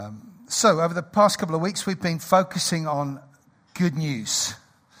So, over the past couple of weeks, we've been focusing on good news.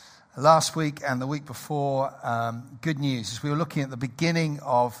 Last week and the week before, good news, as we were looking at the beginning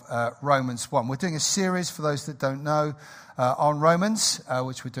of Romans 1. We're doing a series, for those that don't know, on Romans,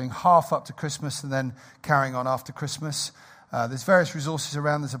 which we're doing half up to Christmas and then carrying on after Christmas. There's various resources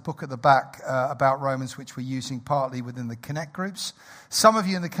around. There's a book at the back about Romans, which we're using partly within the Connect groups. Some of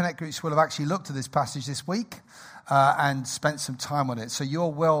you in the Connect groups will have actually looked at this passage this week and spent some time on it. So you're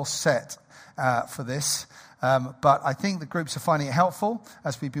well set for this. But I think the groups are finding it helpful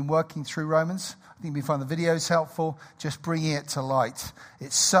as we've been working through Romans. I think we find the videos helpful, just bringing it to light.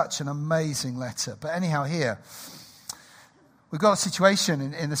 It's such an amazing letter. But anyhow, here, we've got a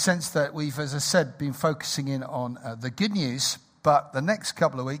situation in the sense that we've, as I said, been focusing in on the good news. But the next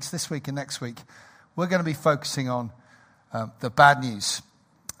couple of weeks, this week and next week, we're going to be focusing on the bad news.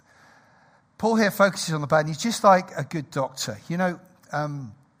 Paul here focuses on the bad news, just like a good doctor. You know,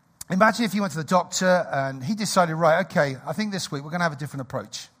 imagine if you went to the doctor and he decided, right, okay, I think this week we're going to have a different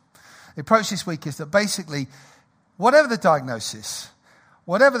approach. The approach this week is that basically, whatever the diagnosis,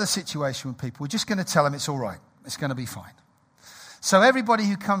 whatever the situation with people, we're just going to tell them it's all right. It's going to be fine. So everybody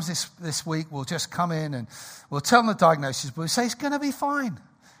who comes this week will just come in and we'll tell them the diagnosis, but we'll say it's going to be fine.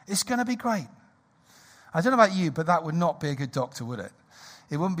 It's going to be great. I don't know about you, but that would not be a good doctor, would it?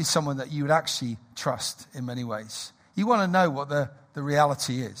 It wouldn't be someone that you would actually trust in many ways. You want to know what the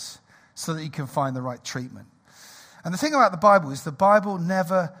reality is so that you can find the right treatment. And the thing about the Bible is the Bible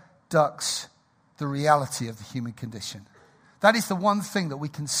never ducks the reality of the human condition. That is the one thing that we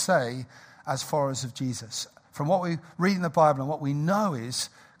can say as followers of Jesus. From what we read in the Bible and what we know is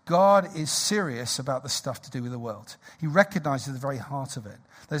God is serious about the stuff to do with the world. He recognizes the very heart of it.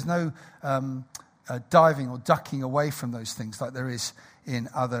 There's no diving or ducking away from those things like there is in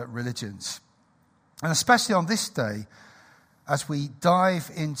other religions. And especially on this day, as we dive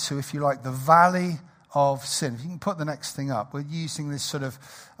into, if you like, the valley of sin. If you can put the next thing up, we're using this sort of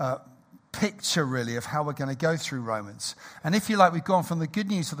picture, really, of how we're going to go through Romans. And if you like, we've gone from the good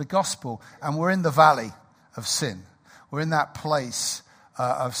news of the gospel, and we're in the valley of sin. We're in that place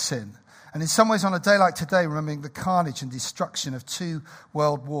of sin. And in some ways, on a day like today, remembering the carnage and destruction of 2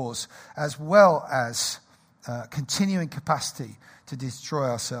 world wars, as well as continuing capacity to destroy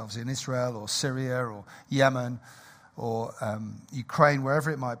ourselves in Israel or Syria or Yemen or Ukraine,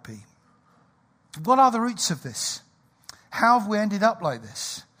 wherever it might be. What are the roots of this? How have we ended up like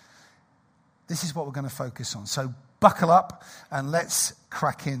this? This is what we're going to focus on. So buckle up and let's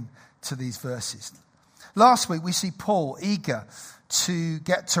crack in to these verses. Last week we see Paul eager to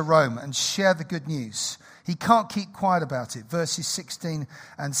get to Rome and share the good news. He can't keep quiet about it. Verses 16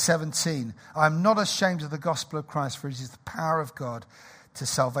 and 17. I'm not ashamed of the gospel of Christ, for it is the power of God to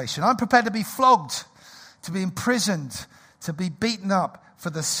salvation. I'm prepared to be flogged, to be imprisoned, to be beaten up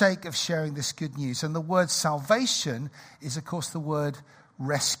for the sake of sharing this good news. And the word salvation is, of course, the word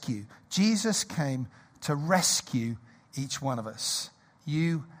rescue. Jesus came to rescue each one of us,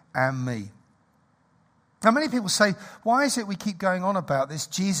 you and me. Now, many people say, why is it we keep going on about this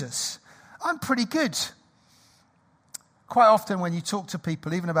Jesus? I'm pretty good. Quite often when you talk to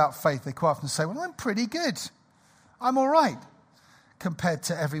people, even about faith, they quite often say, well, I'm pretty good. I'm all right compared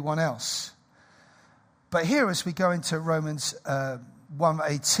to everyone else. But here, as we go into Romans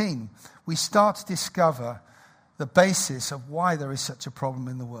 1:18, we start to discover the basis of why there is such a problem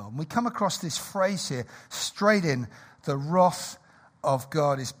in the world. And we come across this phrase here, straight in, the wrath of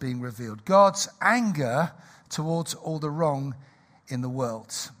God is being revealed. God's anger towards all the wrong in the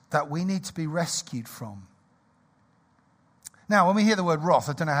world that we need to be rescued from. Now, when we hear the word wrath,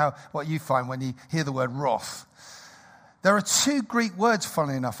 I don't know what you find when you hear the word wrath. There are 2 Greek words,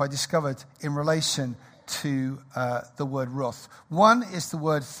 funnily enough, I discovered in relation to the word wrath. One is the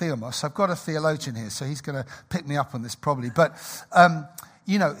word theomos. I've got a theologian here, so he's going to pick me up on this probably. But,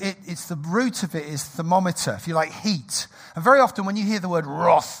 it's the root of it is thermometer, if you like, heat. And very often when you hear the word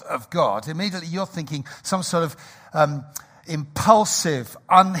wrath of God, immediately you're thinking some sort of impulsive,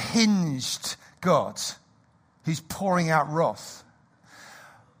 unhinged God who's pouring out wrath.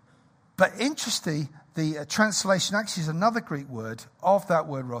 But interestingly, the translation actually is another Greek word of that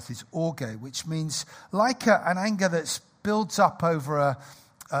word wrath is orge, which means like an anger that builds up over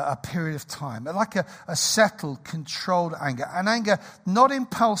a period of time, like a settled, controlled anger. An anger not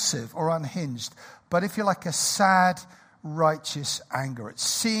impulsive or unhinged, but if you're like a sad, righteous anger. It's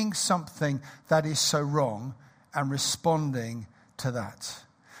seeing something that is so wrong and responding to that.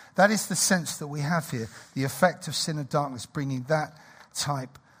 That is the sense that we have here, the effect of sin and darkness bringing that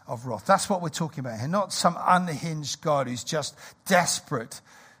type of wrath. That's what we're talking about here, not some unhinged God who's just desperate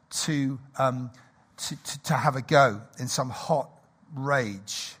to have a go in some hot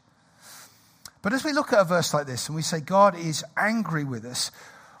rage. But as we look at a verse like this and we say God is angry with us,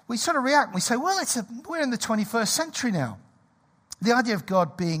 we sort of react. We say, well, we're in the 21st century now. The idea of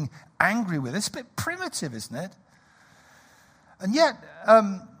God being angry with us is a bit primitive, isn't it? And yet,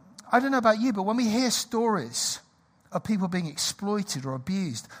 I don't know about you, but when we hear stories of people being exploited or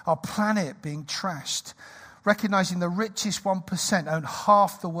abused, our planet being trashed, recognizing the richest 1% own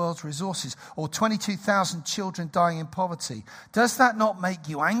half the world's resources, or 22,000 children dying in poverty, does that not make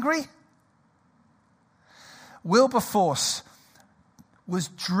you angry? Wilberforce was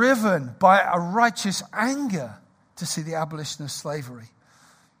driven by a righteous anger to see the abolition of slavery.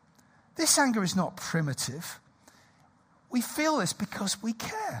 This anger is not primitive. We feel this because we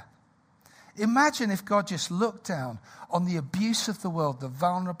care. Imagine if God just looked down on the abuse of the world, the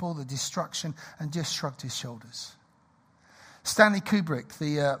vulnerable, the destruction, and just shrugged his shoulders. Stanley Kubrick,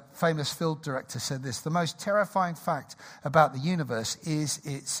 the famous film director, said this: the most terrifying fact about the universe is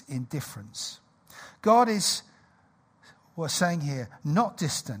its indifference. God is, we're saying here, not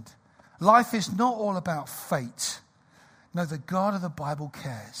distant. Life is not all about fate. No, the God of the Bible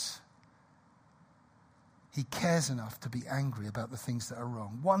cares. He cares enough to be angry about the things that are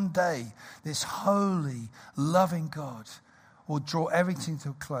wrong. One day, this holy, loving God will draw everything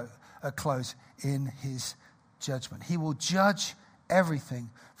to a close in his judgment. He will judge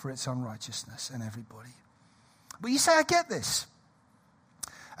everything for its unrighteousness and everybody. But you say, I get this.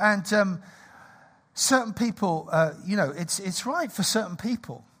 And certain people, it's right for certain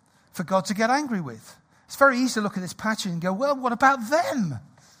people for God to get angry with. It's very easy to look at this passage and go, well, what about them?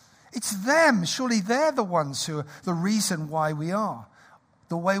 It's them. Surely they're the ones who are the reason why we are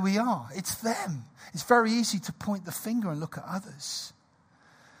the way we are. It's them. It's very easy to point the finger and look at others.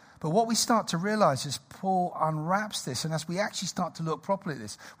 But what we start to realize as Paul unwraps this, and as we actually start to look properly at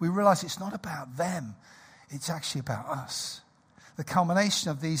this, we realize it's not about them. It's actually about us. The culmination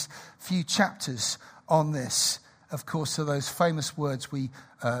of these few chapters on this, of course, are those famous words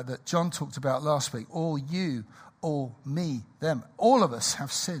that John talked about last week. All you, all me, them, all of us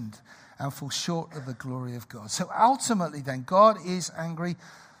have sinned and fall short of the glory of God. So ultimately then, God is angry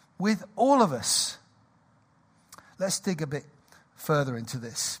with all of us. Let's dig a bit further into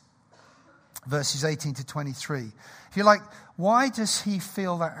this. Verses 18 to 23. If you're like, why does he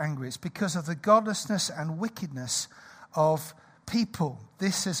feel that angry? It's because of the godlessness and wickedness of people.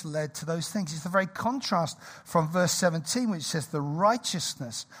 This has led to those things. It's the very contrast from verse 17, which says the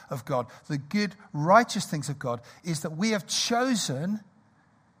righteousness of God, the good, righteous things of God, is that we have chosen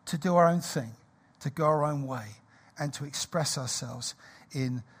to do our own thing, to go our own way, and to express ourselves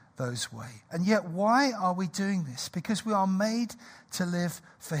in those ways. And yet, why are we doing this? Because we are made to live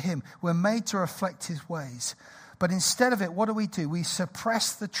for him. We're made to reflect his ways. But instead of it, what do? We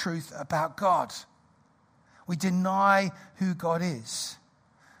suppress the truth about God. We deny who God is.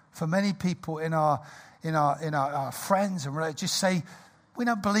 For many people in our friends and relatives just say, we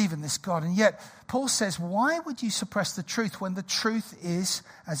don't believe in this God. And yet, Paul says, why would you suppress the truth when the truth is,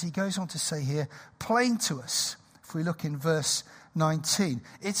 as he goes on to say here, plain to us? If we look in verse 19,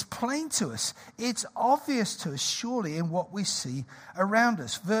 it's plain to us. It's obvious to us, surely, in what we see around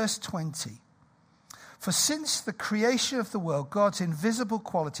us. Verse 20. For since the creation of the world, God's invisible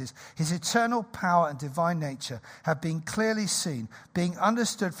qualities, his eternal power and divine nature have been clearly seen, being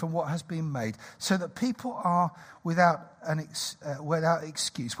understood from what has been made, so that people are without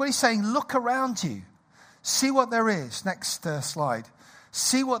excuse. What he's saying, look around you. See what there is. Next slide.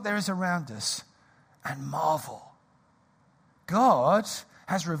 See what there is around us and marvel. God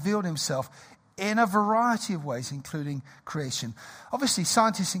has revealed himself in a variety of ways, including creation. Obviously,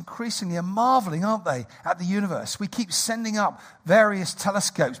 scientists increasingly are marveling, aren't they, at the universe. We keep sending up various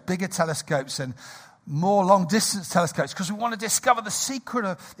telescopes, bigger telescopes and more long-distance telescopes, because we want to discover the secret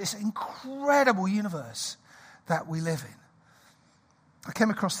of this incredible universe that we live in. I came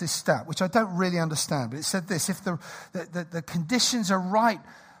across this stat, which I don't really understand, but it said this: if the conditions are right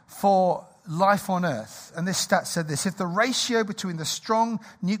for life on Earth, and this stat said this: if the ratio between the strong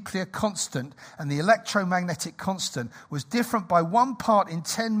nuclear constant and the electromagnetic constant was different by 1 part in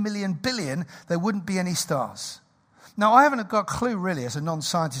 10 million billion, there wouldn't be any stars. Now, I haven't got a clue really as a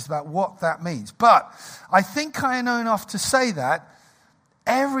non-scientist about what that means, but I think I know enough to say that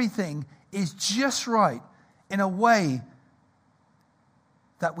everything is just right in a way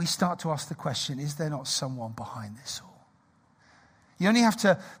that we start to ask the question, is there not someone behind this all? You only have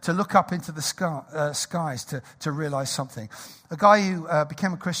to look up into the skies to realize something. A guy who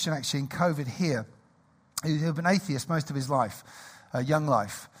became a Christian actually in COVID here, who had been atheist most of his life, young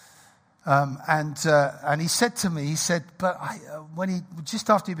life. And he said to me, just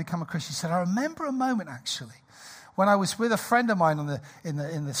after he became a Christian, he said, I remember a moment actually when I was with a friend of mine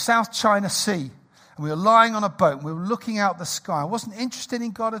in the South China Sea. And we were lying on a boat and we were looking out the sky. I wasn't interested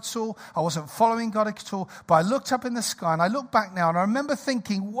in God at all. I wasn't following God at all. But I looked up in the sky and I look back now and I remember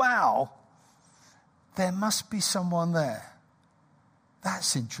thinking, wow, there must be someone there.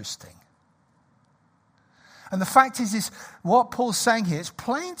 That's interesting. And the fact is what Paul's saying here, it's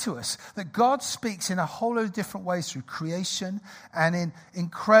plain to us that God speaks in a whole lot of different ways through creation and in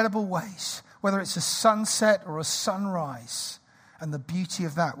incredible ways, whether it's a sunset or a sunrise, and the beauty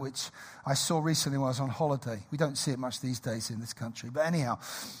of that, which I saw recently when I was on holiday. We don't see it much these days in this country, but anyhow,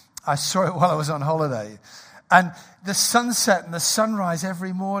 I saw it while I was on holiday. And the sunset and the sunrise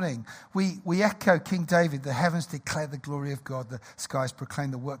every morning, we echo King David, the heavens declare the glory of God, the skies proclaim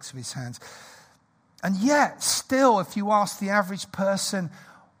the works of his hands. And yet, still, if you ask the average person,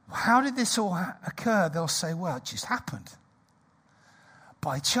 how did this all occur? They'll say, well, it just happened.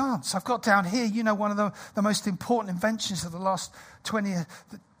 By chance. I've got down here, one of the most important inventions of the last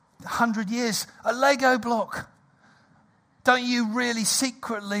 100 years, a Lego block. Don't you really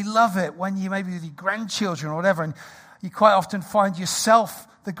secretly love it when you maybe with your grandchildren or whatever, and you quite often find yourself,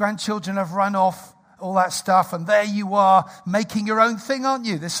 the grandchildren have run off, all that stuff, and there you are making your own thing, aren't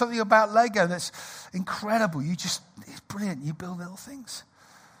you? There's something about Lego that's incredible. It's brilliant. You build little things.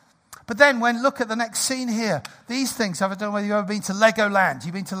 But then look at the next scene here. These things, I don't know whether you've ever been to Legoland.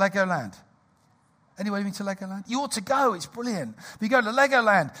 You've been to Legoland? Anybody been to Legoland? You ought to go. It's brilliant. You go to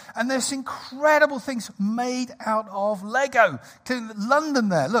Legoland, and there's incredible things made out of Lego. To London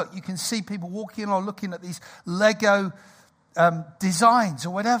there, look, you can see people walking or looking at these Lego designs or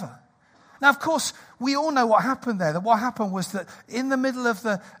whatever. Now, of course, we all know what happened there. That what happened was that in the middle of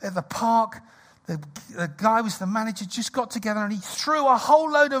the park, the guy was the manager, just got together and he threw a whole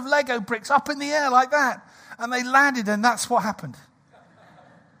load of Lego bricks up in the air like that. And they landed, and that's what happened.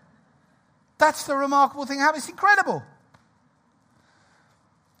 That's the remarkable thing. It's incredible.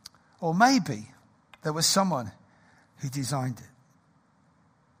 Or maybe there was someone who designed it.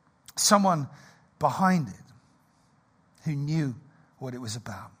 Someone behind it who knew what it was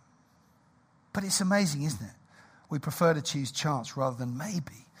about. But it's amazing, isn't it? We prefer to choose chance rather than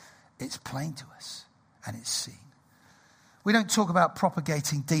maybe. It's plain to us and it's seen. We don't talk about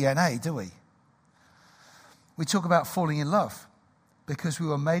propagating DNA, do we? We talk about falling in love because we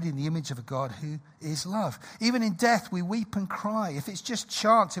were made in the image of a God who is love. Even in death, we weep and cry. If it's just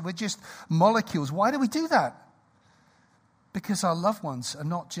chance, if we're just molecules, why do we do that? Because our loved ones are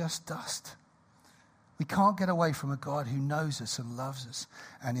not just dust. We can't get away from a God who knows us and loves us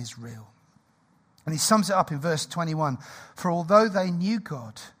and is real. And he sums it up in verse 21. For although they knew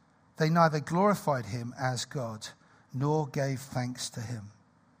God, they neither glorified him as God nor gave thanks to him.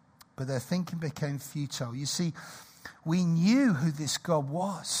 But their thinking became futile. You see, we knew who this God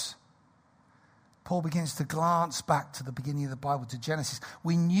was. Paul begins to glance back to the beginning of the Bible, to Genesis.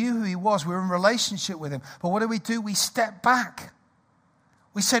 We knew who he was. We were in relationship with him. But what do? We stepped back.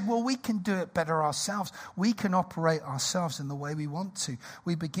 We said, well, we can do it better ourselves. We can operate ourselves in the way we want to.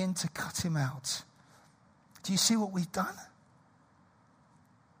 We begin to cut him out. Do you see what we've done?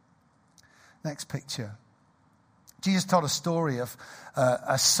 Next picture. Jesus told a story of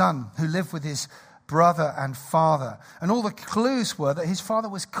a son who lived with his brother and father. And all the clues were that his father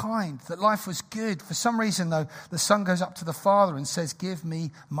was kind, that life was good. For some reason, though, the son goes up to the father and says, give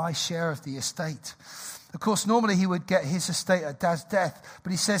me my share of the estate. Of course, normally he would get his estate at Dad's death,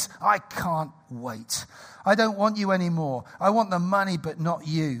 but he says, I can't wait. I don't want you anymore. I want the money, but not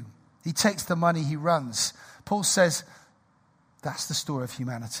you. He takes the money, he runs. Paul says, that's the story of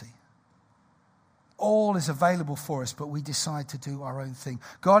humanity. All is available for us, but we decide to do our own thing.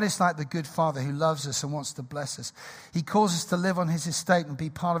 God is like the good father who loves us and wants to bless us. He calls us to live on his estate and be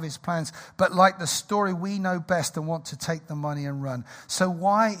part of his plans, but like the story we know best and want to take the money and run. So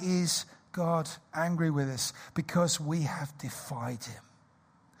why is God angry with us? Because we have defied him.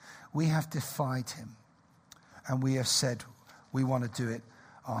 We have defied him. And we have said we want to do it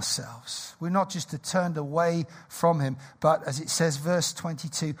ourselves. We're not just turned away from him, but as it says, verse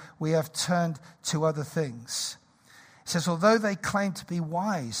 22, we have turned to other things. It says, although they claimed to be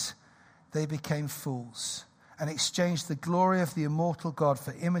wise, they became fools and exchanged the glory of the immortal God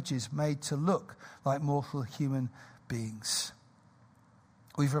for images made to look like mortal human beings.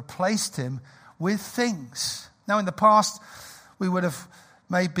 We've replaced him with things. Now, in the past, we would have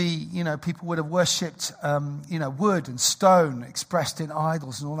maybe, people would have worshipped, wood and stone expressed in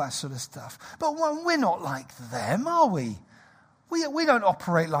idols and all that sort of stuff. But we're not like them, are we? We don't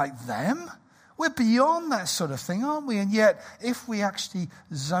operate like them. We're beyond that sort of thing, aren't we? And yet, if we actually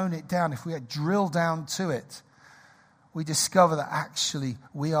zone it down, if we drill down to it, we discover that actually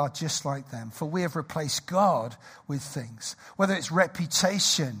we are just like them. For we have replaced God with things. Whether it's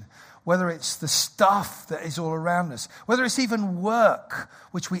reputation, whether it's the stuff that is all around us, whether it's even work,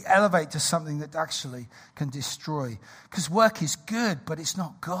 which we elevate to something that actually can destroy. Because work is good, but it's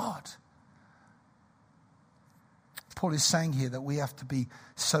not God. Paul is saying here that we have to be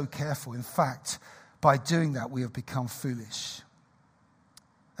so careful. In fact, by doing that, we have become foolish.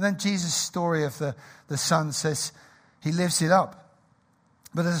 And then Jesus' story of the son says he lives it up.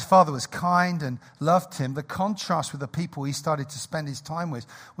 But as his father was kind and loved him, the contrast with the people he started to spend his time with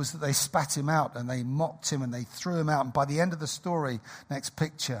was that they spat him out and they mocked him and they threw him out. And by the end of the story, next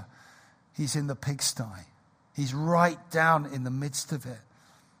picture, he's in the pigsty. He's right down in the midst of it.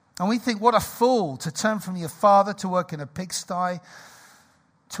 And we think, what a fool to turn from your father to work in a pigsty,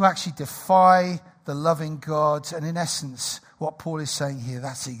 to actually defy the loving God. And in essence, what Paul is saying here,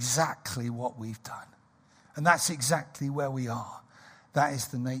 that's exactly what we've done. And that's exactly where we are. That is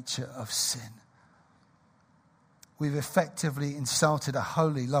the nature of sin. We've effectively insulted a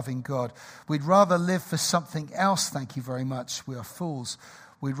holy, loving God. We'd rather live for something else, thank you very much. We are fools.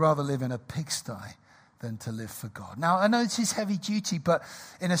 We'd rather live in a pigsty than to live for God. Now, I know this is heavy duty, but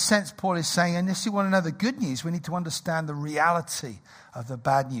in a sense, Paul is saying, unless you want to know the good news, we need to understand the reality of the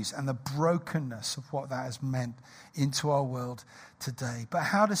bad news and the brokenness of what that has meant into our world today. But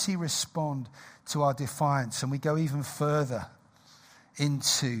how does he respond to our defiance? And we go even further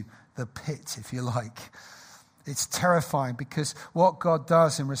into the pit, if you like. It's terrifying because what God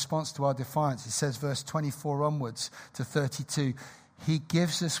does in response to our defiance, it says verse 24 onwards to 32, he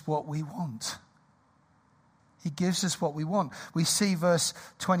gives us what we want. He gives us what we want. We see verse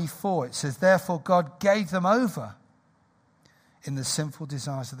 24, it says, therefore God gave them over in the sinful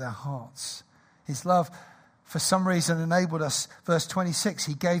desires of their hearts. His love, for some reason, enabled us. Verse 26,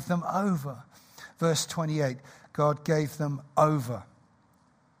 he gave them over. Verse 28, God gave them over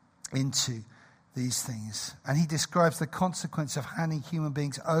into these things. And he describes the consequence of handing human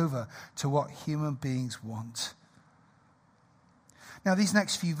beings over to what human beings want. Now, these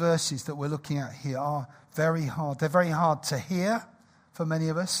next few verses that we're looking at here are very hard. They're very hard to hear for many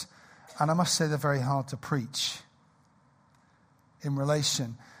of us. And I must say they're very hard to preach in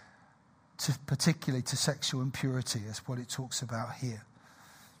relation to, particularly to sexual impurity, as what it talks about here.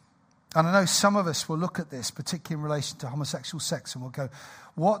 And I know some of us will look at this, particularly in relation to homosexual sex, and we'll go,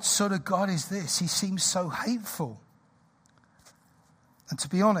 what sort of God is this? He seems so hateful. And to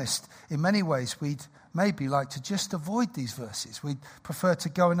be honest, in many ways, we'd maybe like to just avoid these verses. We'd prefer to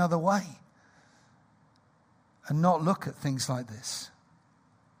go another way and not look at things like this.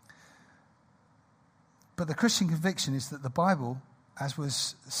 But the Christian conviction is that the Bible, as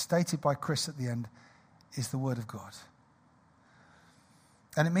was stated by Chris at the end, is the Word of God.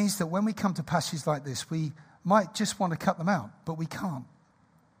 And it means that when we come to passages like this, we might just want to cut them out, but we can't.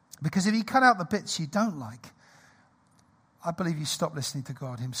 Because if you cut out the bits you don't like, I believe you stop listening to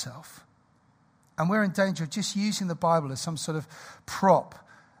God himself. And we're in danger of just using the Bible as some sort of prop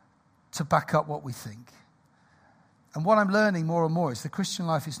to back up what we think. And what I'm learning more and more is the Christian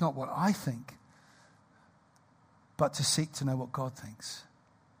life is not what I think, but to seek to know what God thinks.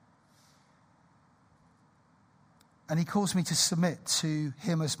 And he calls me to submit to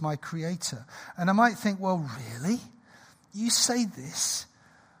him as my creator. And I might think, well, really? You say this?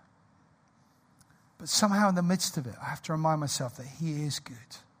 But somehow in the midst of it, I have to remind myself that he is good.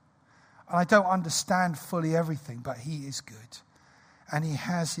 And I don't understand fully everything, but he is good. And he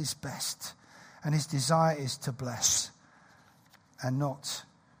has his best. And his desire is to bless and not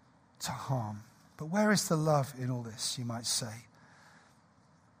to harm. But where is the love in all this, you might say?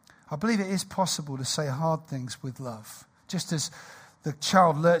 I believe it is possible to say hard things with love. Just as the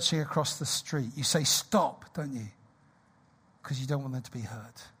child lurching across the street, you say stop, don't you? Because you don't want them to be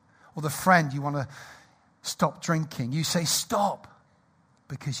hurt. Or the friend, you want to stop drinking. You say stop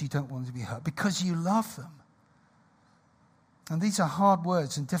because you don't want them to be hurt. Because you love them. And these are hard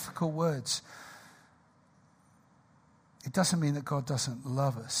words and difficult words. It doesn't mean that God doesn't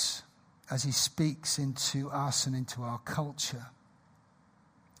love us as he speaks into us and into our culture.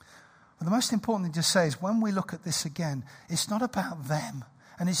 But the most important thing to say is when we look at this again, it's not about them.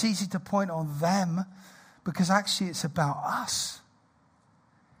 And it's easy to point on them because actually it's about us.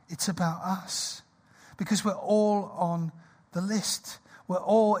 It's about us. Because we're all on the list. We're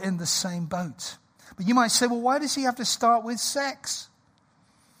all in the same boat. But you might say, well, why does he have to start with sex?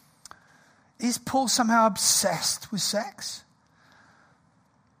 Is Paul somehow obsessed with sex?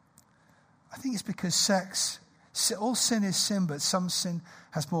 I think it's because all sin is sin, but some sin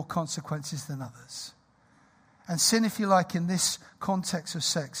has more consequences than others. And sin, if you like, in this context of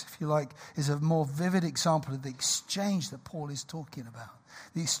sex, if you like, is a more vivid example of the exchange that Paul is talking about.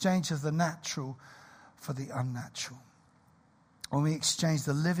 The exchange of the natural for the unnatural. When we exchange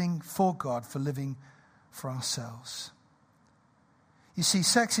the living for God for living for ourselves. You see,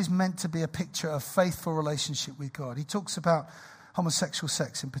 sex is meant to be a picture of faithful relationship with God. He talks about homosexual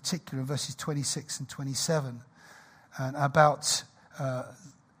sex in particular in verses 26 and 27 and about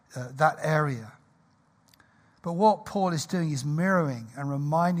that area. But what Paul is doing is mirroring and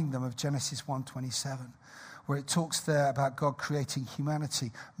reminding them of Genesis 1:27, where it talks there about God creating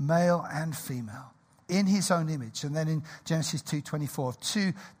humanity, male and female, in his own image. And then in Genesis 2:24, of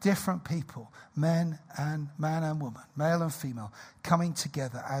two different people, man and woman, male and female, coming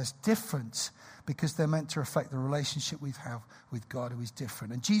together as different because they're meant to reflect the relationship we have with God, who is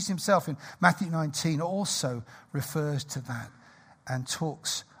different. And Jesus himself in Matthew 19 also refers to that and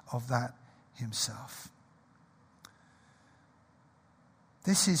talks of that himself.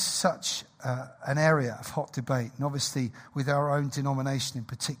 This is such an area of hot debate, and obviously with our own denomination in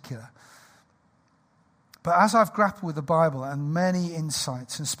particular. But as I've grappled with the Bible and many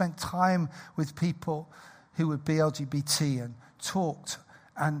insights and spent time with people who would be LGBT and talked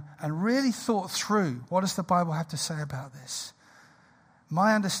and really thought through, what does the Bible have to say about this?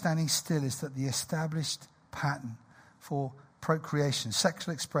 My understanding still is that the established pattern for procreation,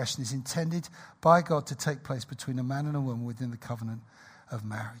 sexual expression, is intended by God to take place between a man and a woman within the covenant of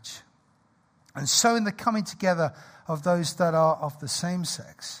marriage. And so in the coming together of those that are of the same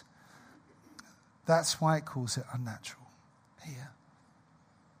sex, that's why it calls it unnatural here.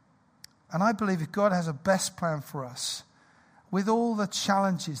 And I believe if God has a best plan for us, with all the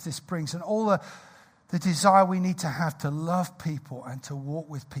challenges this brings and all the desire we need to have to love people and to walk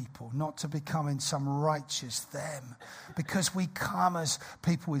with people, not to become in some righteous them, because we come as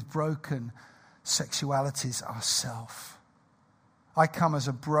people with broken sexualities ourselves. I come as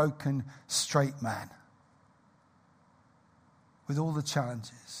a broken straight man with all the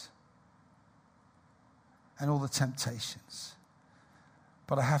challenges and all the temptations.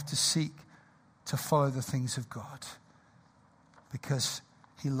 But I have to seek to follow the things of God because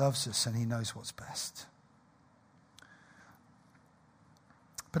he loves us and he knows what's best.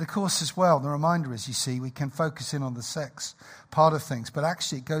 But of course as well, the reminder is, you see, we can focus in on the sex part of things, but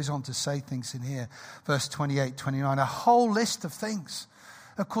actually it goes on to say things in here, verse 28, 29, a whole list of things.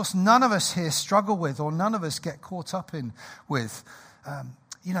 Of course, none of us here struggle with or none of us get caught up in with.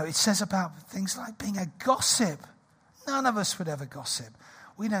 It says about things like being a gossip. None of us would ever gossip.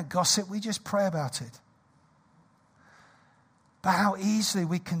 We don't gossip, we just pray about it. But how easily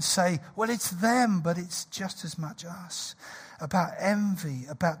we can say, well, it's them, but it's just as much us. About envy,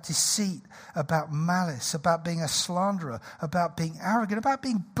 about deceit, about malice, about being a slanderer, about being arrogant, about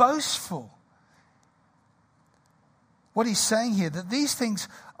being boastful. What he's saying here, that these things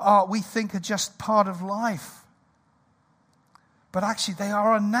we think are just part of life. But actually they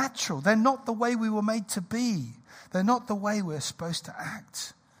are unnatural. They're not the way we were made to be. They're not the way we're supposed to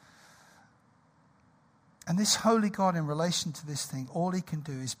act. And this holy God, in relation to this thing, all he can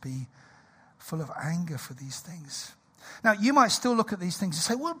do is be full of anger for these things. Now, you might still look at these things and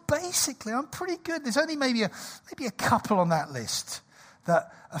say, well, basically, I'm pretty good. There's only maybe a couple on that list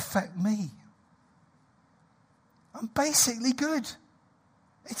that affect me. I'm basically good.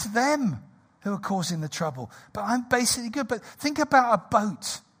 It's them who are causing the trouble. But I'm basically good. But think about a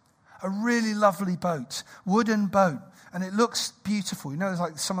boat, a really lovely boat, wooden boat. And it looks beautiful. You know, it's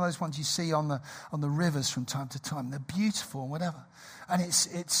like some of those ones you see on the rivers from time to time. They're beautiful and whatever. And it's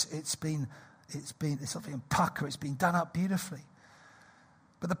something in pucker. It's been done up beautifully.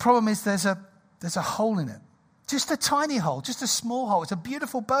 But the problem is there's a hole in it. Just a tiny hole, just a small hole. It's a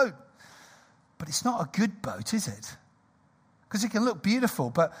beautiful boat. But it's not a good boat, is it? Because it can look beautiful,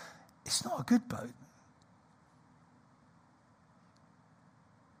 but it's not a good boat.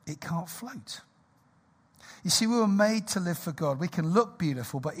 It can't float. You see, we were made to live for God. We can look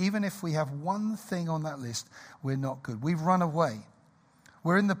beautiful, but even if we have one thing on that list, we're not good. We've run away.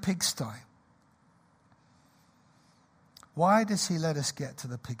 We're in the pigsty. Why does he let us get to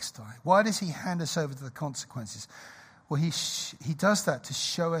the pigsty? Why does he hand us over to the consequences? Well, he does that to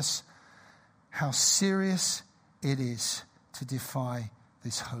show us how serious it is to defy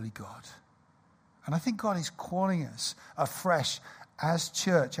this holy God. And I think God is calling us afresh as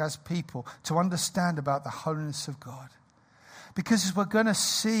church, as people, to understand about the holiness of God. Because as we're going to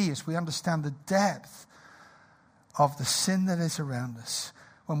see, as we understand the depth of the sin that is around us,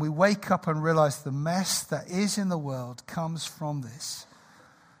 when we wake up and realize the mess that is in the world comes from this,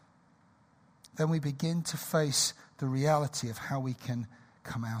 then we begin to face the reality of how we can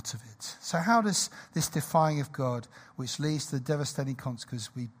come out of it. So how does this defying of God, which leads to the devastating consequences,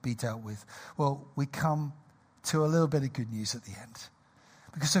 be dealt with? Well, we come to a little bit of good news at the end.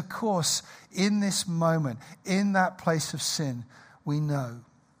 Because, of course, in this moment, in that place of sin, we know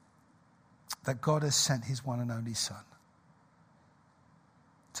that God has sent his one and only Son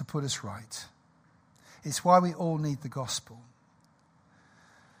to put us right. It's why we all need the gospel.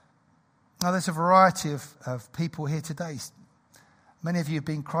 Now, there's a variety of people here today. Many of you have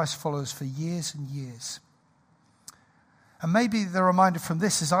been Christ followers for years and years. And maybe the reminder from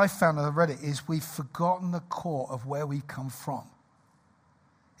this, as I found as I read it, is we've forgotten the core of where we've come from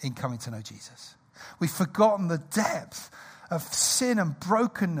in coming to know Jesus. We've forgotten the depth of sin and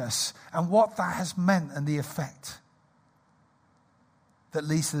brokenness and what that has meant and the effect that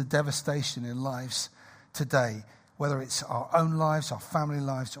leads to the devastation in lives today, whether it's our own lives, our family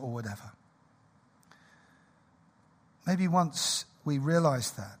lives, or whatever. Maybe once we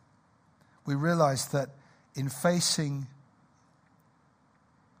realize that in facing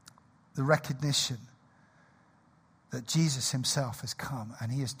the recognition that Jesus himself has come and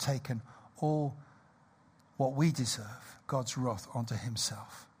he has taken all what we deserve, God's wrath, onto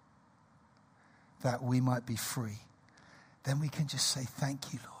himself, that we might be free, then we can just say,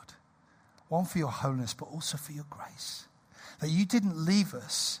 thank you, Lord. One, for your holiness, but also for your grace. That you didn't leave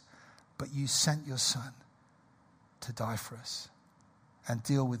us, but you sent your Son to die for us and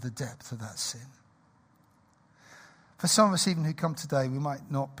deal with the depth of that sin. For some of us even who come today, we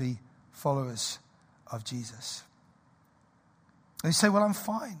might not be followers of Jesus. And you say, well, I'm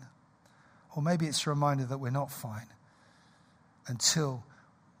fine. Or maybe it's a reminder that we're not fine until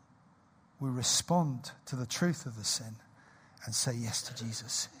we respond to the truth of the sin and say yes to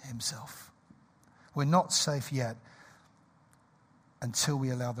Jesus himself. We're not safe yet until we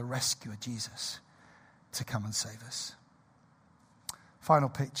allow the rescuer, Jesus, to come and save us. Final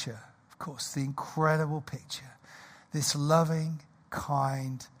picture, of course, the incredible picture. This loving,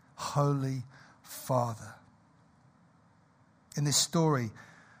 kind, holy Father. In this story,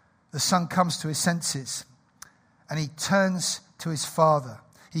 the Son comes to his senses and he turns to his Father.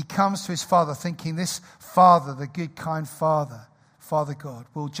 He comes to his Father thinking this Father, the good, kind Father, Father God,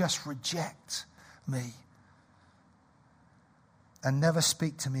 will just reject me and never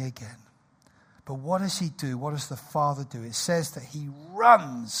speak to me again. But what does he do? What does the Father do? It says that he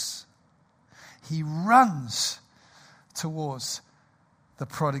runs. He runs towards the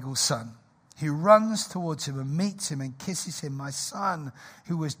prodigal son. He runs towards him and meets him and kisses him. My son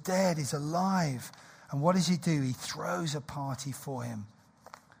who was dead is alive. And what does he do? He throws a party for him.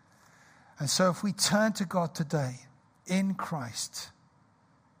 And so if we turn to God today in Christ,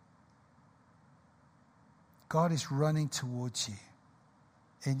 God is running towards you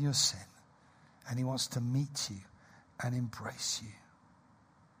in your sin. And he wants to meet you and embrace you.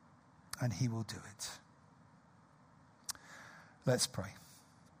 And he will do it. Let's pray.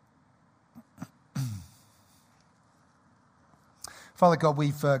 Father God,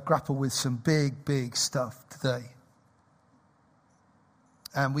 we've grappled with some big, big stuff today.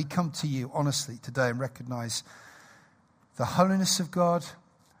 And we come to you honestly today and recognize the holiness of God.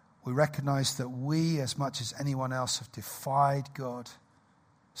 We recognize that we, as much as anyone else, have defied God,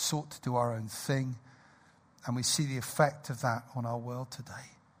 sought to do our own thing. And we see the effect of that on our world today.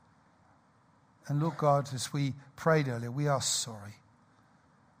 And Lord God, as we prayed earlier, we are sorry.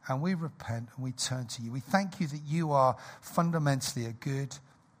 And we repent and we turn to you. We thank you that you are fundamentally a good,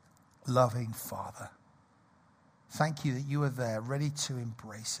 loving Father. Thank you that you are there, ready to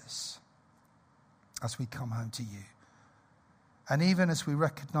embrace us as we come home to you. And even as we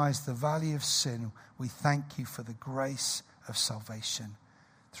recognize the value of sin, we thank you for the grace of salvation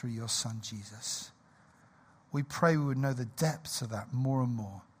through your Son, Jesus. We pray we would know the depths of that more and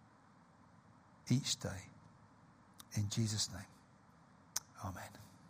more each day. In Jesus' name, amen.